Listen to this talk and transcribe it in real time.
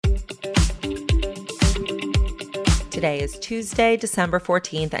Today is Tuesday, December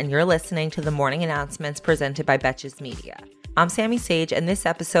 14th, and you're listening to the morning announcements presented by Betches Media. I'm Sammy Sage, and this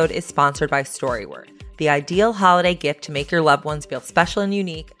episode is sponsored by Storyworth, the ideal holiday gift to make your loved ones feel special and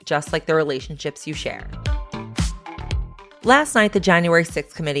unique, just like the relationships you share. Last night, the January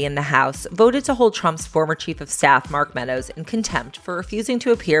 6th committee in the House voted to hold Trump's former chief of staff, Mark Meadows, in contempt for refusing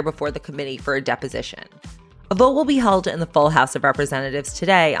to appear before the committee for a deposition. A vote will be held in the full House of Representatives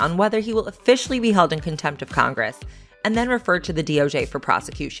today on whether he will officially be held in contempt of Congress and then referred to the DOJ for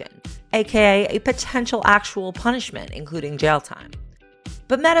prosecution, aka a potential actual punishment, including jail time.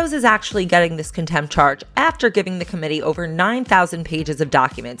 But Meadows is actually getting this contempt charge after giving the committee over 9,000 pages of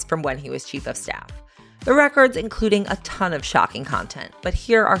documents from when he was chief of staff. The records including a ton of shocking content, but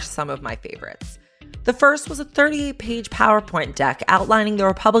here are some of my favorites. The first was a 38-page PowerPoint deck outlining the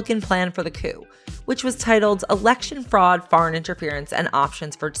Republican plan for the coup, which was titled Election Fraud, Foreign Interference, and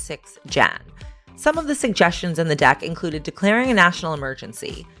Options for 6 Jan. Some of the suggestions in the deck included declaring a national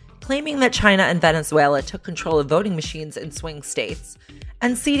emergency, claiming that China and Venezuela took control of voting machines in swing states,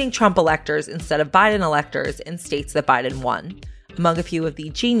 and seating Trump electors instead of Biden electors in states that Biden won, among a few of the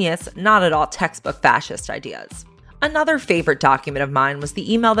genius, not at all textbook fascist ideas. Another favorite document of mine was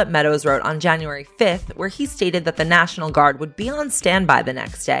the email that Meadows wrote on January 5th, where he stated that the National Guard would be on standby the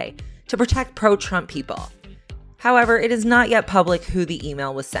next day to protect pro-Trump people. However, it is not yet public who the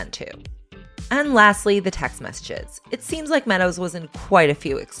email was sent to. And lastly, the text messages. It seems like Meadows was in quite a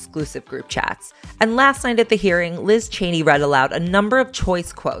few exclusive group chats. And last night at the hearing, Liz Cheney read aloud a number of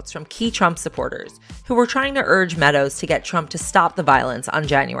choice quotes from key Trump supporters who were trying to urge Meadows to get Trump to stop the violence on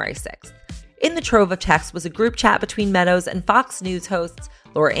January 6th. In the trove of text was a group chat between Meadows and Fox News hosts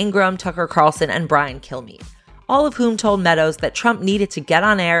Laura Ingraham, Tucker Carlson, and Brian Kilmeade, all of whom told Meadows that Trump needed to get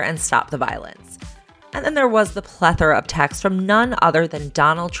on air and stop the violence. And then there was the plethora of text from none other than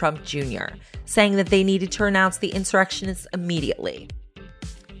Donald Trump Jr., saying that they needed to renounce the insurrectionists immediately.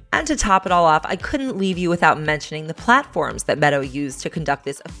 And to top it all off, I couldn't leave you without mentioning the platforms that Meadows used to conduct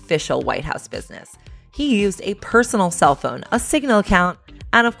this official White House business. He used a personal cell phone, a Signal account,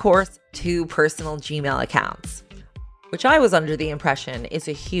 and of course, 2 personal Gmail accounts, which I was under the impression is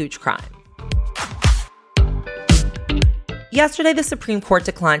a huge crime. Yesterday, the Supreme Court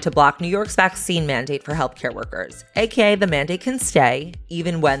declined to block New York's vaccine mandate for healthcare workers, aka the mandate can stay,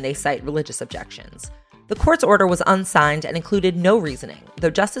 even when they cite religious objections. The court's order was unsigned and included no reasoning, though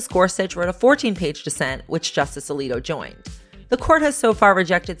Justice Gorsuch wrote a 14-page dissent, which Justice Alito joined. The court has so far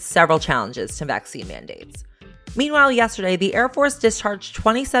rejected several challenges to vaccine mandates. Meanwhile, yesterday, the Air Force discharged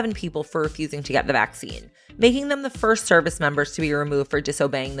 27 people for refusing to get the vaccine, making them the first service members to be removed for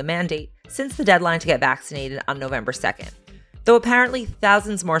disobeying the mandate since the deadline to get vaccinated on November 2nd. Though apparently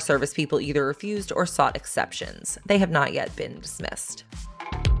thousands more service people either refused or sought exceptions. They have not yet been dismissed.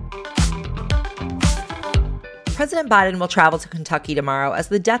 President Biden will travel to Kentucky tomorrow as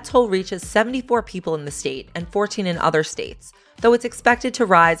the death toll reaches 74 people in the state and 14 in other states, though it's expected to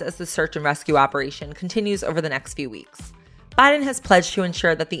rise as the search and rescue operation continues over the next few weeks. Biden has pledged to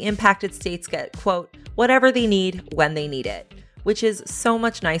ensure that the impacted states get, quote, whatever they need when they need it, which is so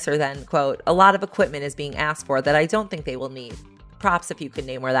much nicer than, quote, a lot of equipment is being asked for that I don't think they will need. Props if you could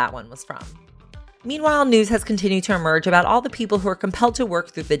name where that one was from. Meanwhile, news has continued to emerge about all the people who are compelled to work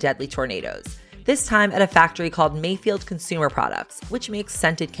through the deadly tornadoes, this time at a factory called Mayfield Consumer Products, which makes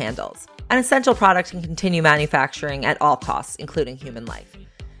scented candles, an essential product can continue manufacturing at all costs, including human life.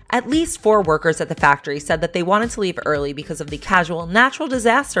 At least 4 workers at the factory said that they wanted to leave early because of the casual natural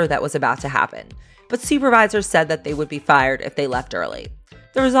disaster that was about to happen, but supervisors said that they would be fired if they left early.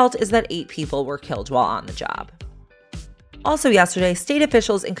 The result is that 8 people were killed while on the job. Also yesterday, state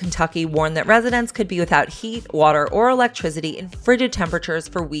officials in Kentucky warned that residents could be without heat, water, or electricity in frigid temperatures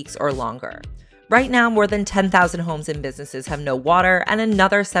for weeks or longer. Right now, more than 10,000 homes and businesses have no water, and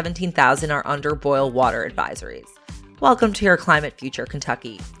another 17,000 are under boil water advisories. Welcome to your climate future,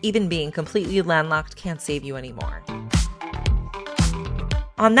 Kentucky. Even being completely landlocked can't save you anymore.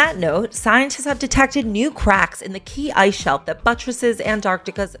 On that note, scientists have detected new cracks in the key ice shelf that buttresses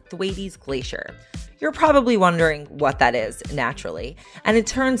Antarctica's Thwaites Glacier. You're probably wondering what that is, naturally, and it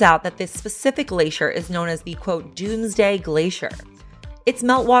turns out that this specific glacier is known as the, quote, Doomsday Glacier. Its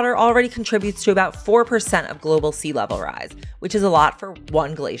meltwater already contributes to about 4% of global sea level rise, which is a lot for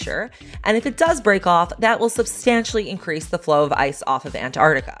one glacier, and if it does break off, that will substantially increase the flow of ice off of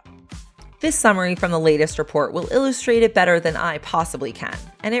Antarctica. This summary from the latest report will illustrate it better than I possibly can,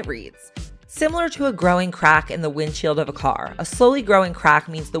 and it reads, similar to a growing crack in the windshield of a car, a slowly growing crack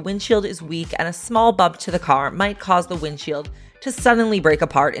means the windshield is weak and a small bump to the car might cause the windshield to suddenly break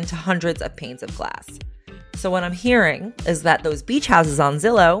apart into hundreds of panes of glass. So what I'm hearing is that those beach houses on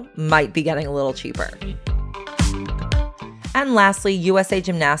Zillow might be getting a little cheaper. And lastly, USA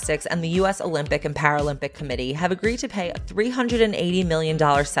Gymnastics and the U.S. Olympic and Paralympic Committee have agreed to pay a $380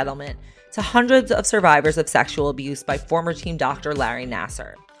 million settlement to hundreds of survivors of sexual abuse by former team doctor Larry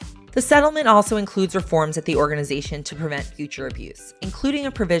Nassar. The settlement also includes reforms at the organization to prevent future abuse, including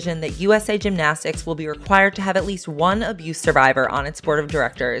a provision that USA Gymnastics will be required to have at least one abuse survivor on its board of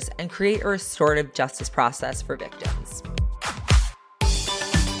directors and create a restorative justice process for victims.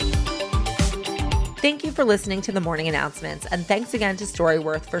 Thank you for listening to the morning announcements, and thanks again to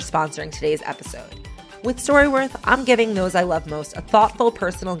Storyworth for sponsoring today's episode. With Storyworth, I'm giving those I love most a thoughtful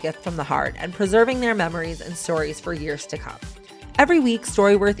personal gift from the heart and preserving their memories and stories for years to come. Every week,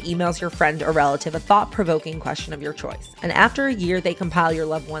 Storyworth emails your friend or relative a thought-provoking question of your choice, and after a year, they compile your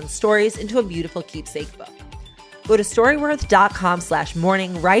loved one's stories into a beautiful keepsake book. Go to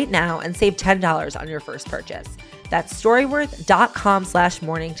storyworth.com/morning right now and save $10 on your first purchase. That's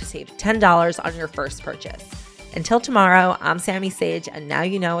storyworth.com/morning to save $10 on your first purchase. Until tomorrow, I'm Sammy Sage, and now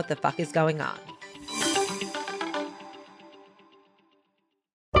you know what the fuck is going on.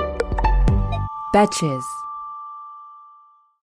 Betches.